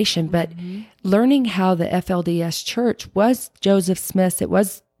information, but learning how the FLDS church was Joseph Smith's, it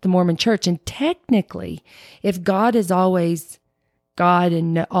was the Mormon church. And technically, if God is always God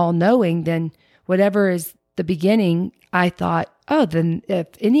and all-knowing, then whatever is the beginning, I thought, then if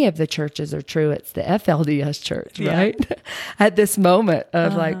any of the churches are true, it's the FLDS church, right? At this moment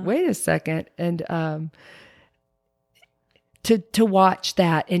of like, wait a second. And to watch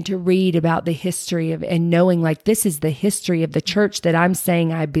that and to read about the history of, and knowing like, this is the history of the church that I'm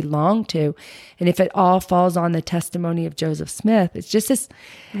saying I belong to. And if it all falls on the testimony of Joseph Smith, it's just this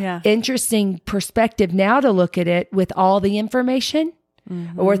interesting perspective now to look at it with all the information.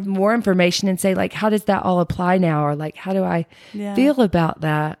 Or with more information and say, like, how does that all apply now? Or like, how do I feel about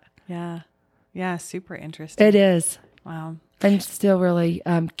that? Yeah. Super interesting. It is. Wow. I'm still really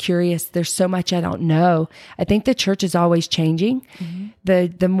curious. There's so much I don't know. I think the church is always changing.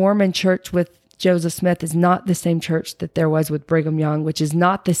 The Mormon church with Joseph Smith is not the same church that there was with Brigham Young, which is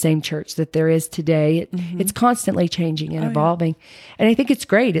not the same church that there is today. It's constantly changing and evolving. And I think it's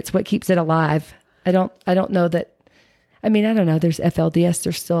great. It's what keeps it alive. I don't know that. I mean, I don't know. There's FLDS.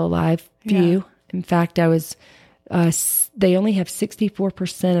 They're still alive. Few. In fact, they only have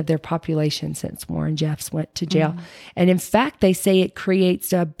 64% of their population since Warren Jeffs went to jail. And in fact, they say it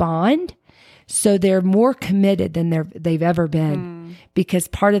creates a bond. So they're more committed than they've ever been, because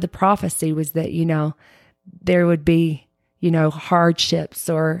part of the prophecy was that, there would be, hardships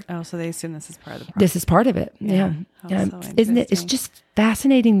or. Oh, so they assume this is part of the prophecy. This is part of it. Yeah. So isn't it? It's just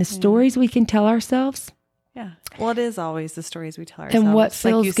fascinating the stories we can tell ourselves. Yeah. Well, it is always the stories we tell ourselves. And what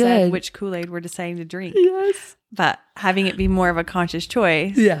feels like you good. Said, which Kool-Aid we're deciding to drink. Yes. But having it be more of a conscious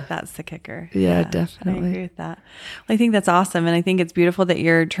choice, that's the kicker. Yeah, definitely. I agree with that. Well, I think that's awesome. And I think it's beautiful that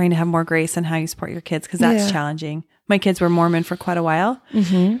you're trying to have more grace in how you support your kids, because that's challenging. My kids were Mormon for quite a while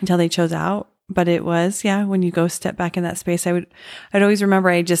until they chose out. But it was, when you go step back in that space, I'd always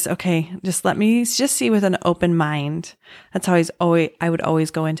remember, just let me just see with an open mind. That's how I would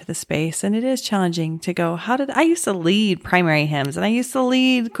always go into the space. And it is challenging to go, I used to lead primary hymns, and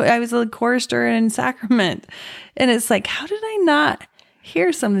I was a chorister in sacrament. And it's like, how did I not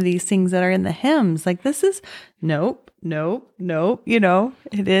hear some of these things that are in the hymns. Like this is nope.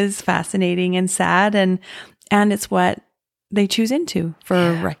 It is fascinating and sad, and it's what they choose into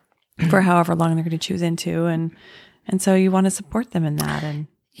for however long they're going to choose into, and so you want to support them in that. And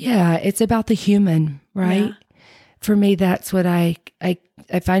yeah, it's about the human, right? Yeah. For me, that's what I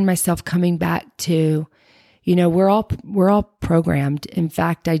find myself coming back to. We're all programmed. In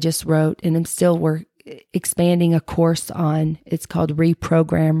fact, I just wrote, and we're expanding a course on. It's called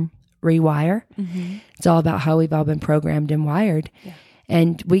Reprogram, Rewire. Mm-hmm. It's all about how we've all been programmed and wired,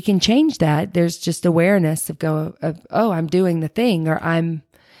 and we can change that. There's just awareness of I'm doing the thing, or I'm,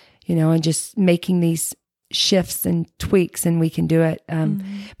 and just making these shifts and tweaks, and we can do it.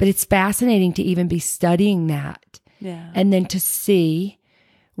 But it's fascinating to even be studying that. Yeah. And then to see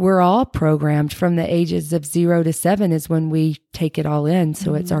we're all programmed from the ages of 0 to 7 is when we take it all in.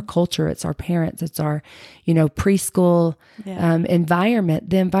 So it's our culture, it's our parents, it's our, preschool environment,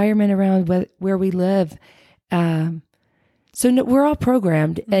 the environment around where we live. We're all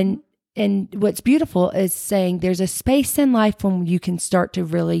programmed. And what's beautiful is saying there's a space in life when you can start to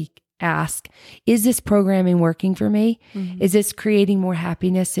really ask, is this programming working for me? Mm-hmm. Is this creating more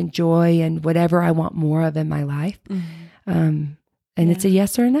happiness and joy and whatever I want more of in my life? Mm-hmm. It's a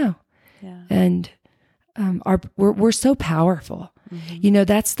yes or a no. Yeah. And we're so powerful. Mm-hmm.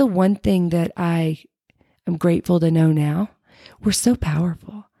 That's the one thing that I am grateful to know now. We're so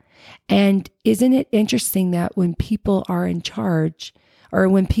powerful. And isn't it interesting that when people are in charge, or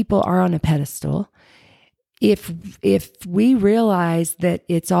when people are on a pedestal, if we realize that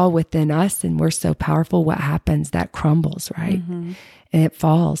it's all within us and we're so powerful, what happens? That crumbles, right? Mm-hmm. And it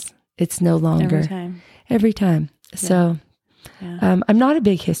falls. It's no longer every time. Yeah. So I'm not a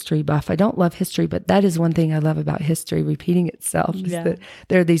big history buff. I don't love history, but that is one thing I love about history repeating itself, is that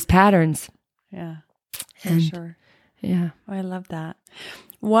there are these patterns. Yeah, for sure. Yeah. Oh, I love that.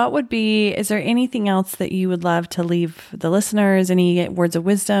 Is there anything else that you would love to leave the listeners? Any words of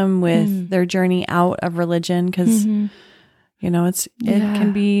wisdom with their journey out of religion? Because, it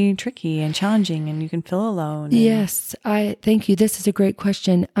can be tricky and challenging, and you can feel alone. Yes. Thank you. This is a great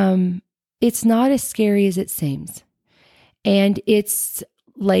question. It's not as scary as it seems, and it's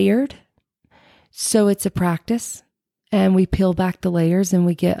layered. So it's a practice, and we peel back the layers and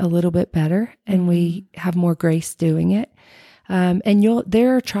we get a little bit better, and we have more grace doing it.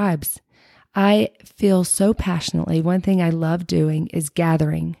 There are tribes. I feel so passionately. One thing I love doing is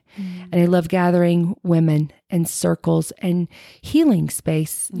gathering, and I love gathering women and circles and healing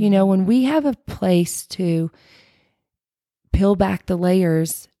space. When we have a place to peel back the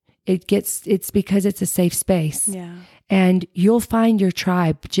layers, it's because it's a safe space. Yeah. And you'll find your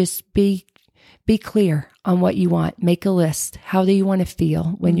tribe. Just be clear on what you want. Make a list. How do you want to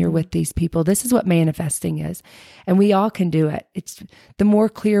feel when you're with these people? This is what manifesting is. And we all can do it. It's the more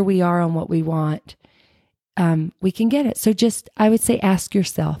clear we are on what we want, we can get it. So I would say, ask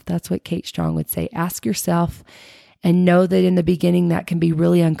yourself. That's what Kate Strong would say. Ask yourself, and know that in the beginning that can be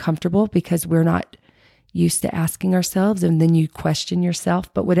really uncomfortable because we're not used to asking ourselves, and then you question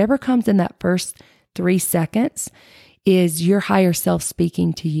yourself. But whatever comes in that first 3 seconds is your higher self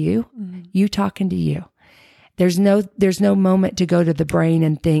speaking to you, you talking to you. There's no moment to go to the brain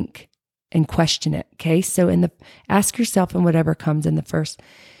and think and question it. Okay. So ask yourself, and whatever comes in the first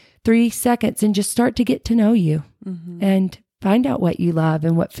 3 seconds, and just start to get to know you and find out what you love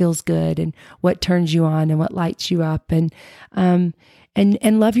and what feels good and what turns you on and what lights you up, and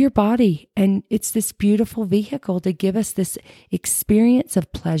love your body. And it's this beautiful vehicle to give us this experience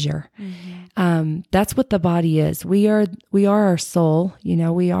of pleasure. That's what the body is. We are our soul.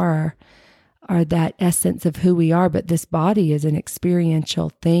 We are that essence of who we are, but this body is an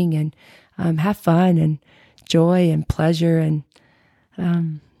experiential thing, and have fun and joy and pleasure, and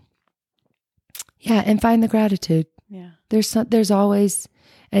and find the gratitude. Yeah. There's always,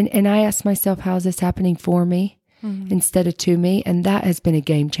 and I ask myself, how is this happening for me instead of to me? And that has been a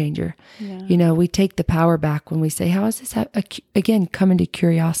game changer. Yeah. We take the power back when we say, how is this, again, coming to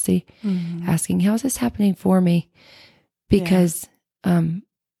curiosity, asking, how is this happening for me? Because,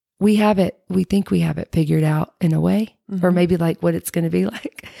 we think we have it figured out in a way, or maybe like what it's going to be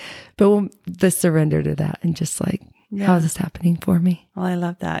like, but we'll the surrender to that and just like, how is this happening for me? Well, I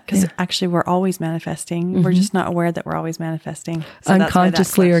love that, because actually we're always manifesting. We're just not aware that we're always manifesting. So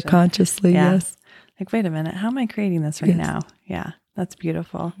unconsciously or consciously. Yeah. Yes. Like, wait a minute, how am I creating this right now? Yeah. That's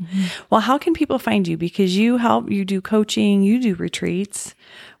beautiful. Well, how can people find you? Because you do coaching, you do retreats.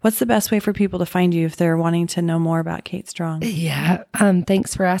 What's the best way for people to find you if they're wanting to know more about Kate Strong? Yeah.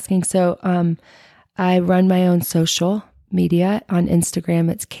 Thanks for asking. So, I run my own social media on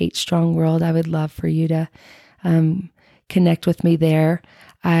Instagram. It's Kate Strong World. I would love for you to, connect with me there.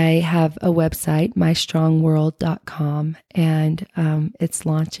 I have a website, mystrongworld.com, and it's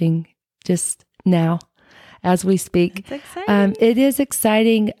launching just now as we speak. It's exciting. It is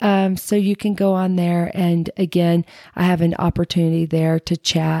exciting. So you can go on there. And again, I have an opportunity there to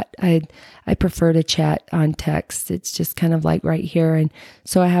chat. I prefer to chat on text. It's just kind of like right here. And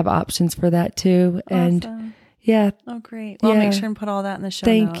so I have options for that too. And Awesome. yeah. Oh, great. Well, I'll make sure and put all that in the show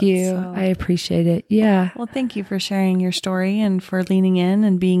Thank notes. you. So. I appreciate it. Yeah. Well, thank you for sharing your story and for leaning in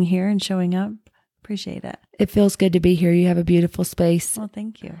and being here and showing up. Appreciate it. It feels good to be here. You have a beautiful space. Well,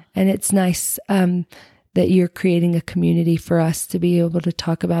 thank you. And it's nice that you're creating a community for us to be able to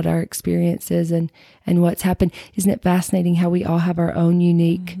talk about our experiences and what's happened. Isn't it fascinating how we all have our own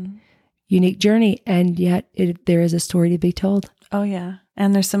unique journey, and yet there is a story to be told. Oh, yeah.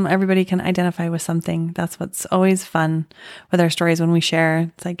 And everybody can identify with something. That's what's always fun with our stories when we share.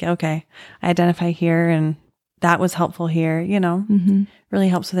 It's like, okay, I identify here and that was helpful here, really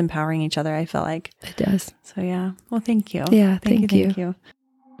helps with empowering each other, I feel like. It does. So, yeah. Well, thank you. Yeah, thank you. Thank you.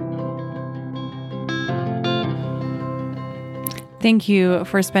 Thank you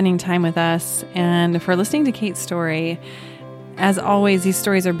for spending time with us and for listening to Kate's story. As always, these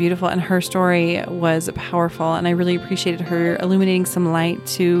stories are beautiful, and her story was powerful, and I really appreciated her illuminating some light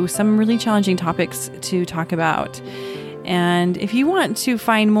to some really challenging topics to talk about. And if you want to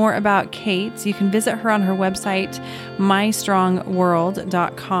find more about Kate, you can visit her on her website,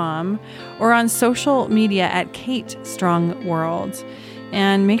 mystrongworld.com, or on social media at Kate Strong World.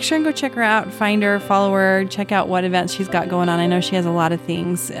 And make sure and go check her out, find her, follow her, check out what events she's got going on. I know she has a lot of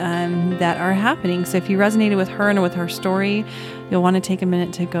things that are happening. So if you resonated with her and with her story, you'll want to take a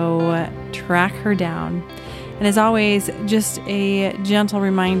minute to go track her down. And as always, just a gentle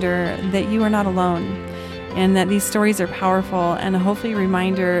reminder that you are not alone and that these stories are powerful, and hopefully a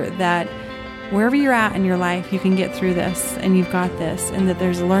reminder that wherever you're at in your life, you can get through this and you've got this, and that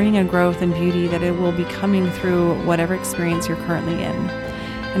there's learning and growth and beauty that it will be coming through whatever experience you're currently in.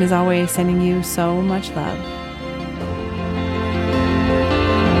 And as always, sending you so much love.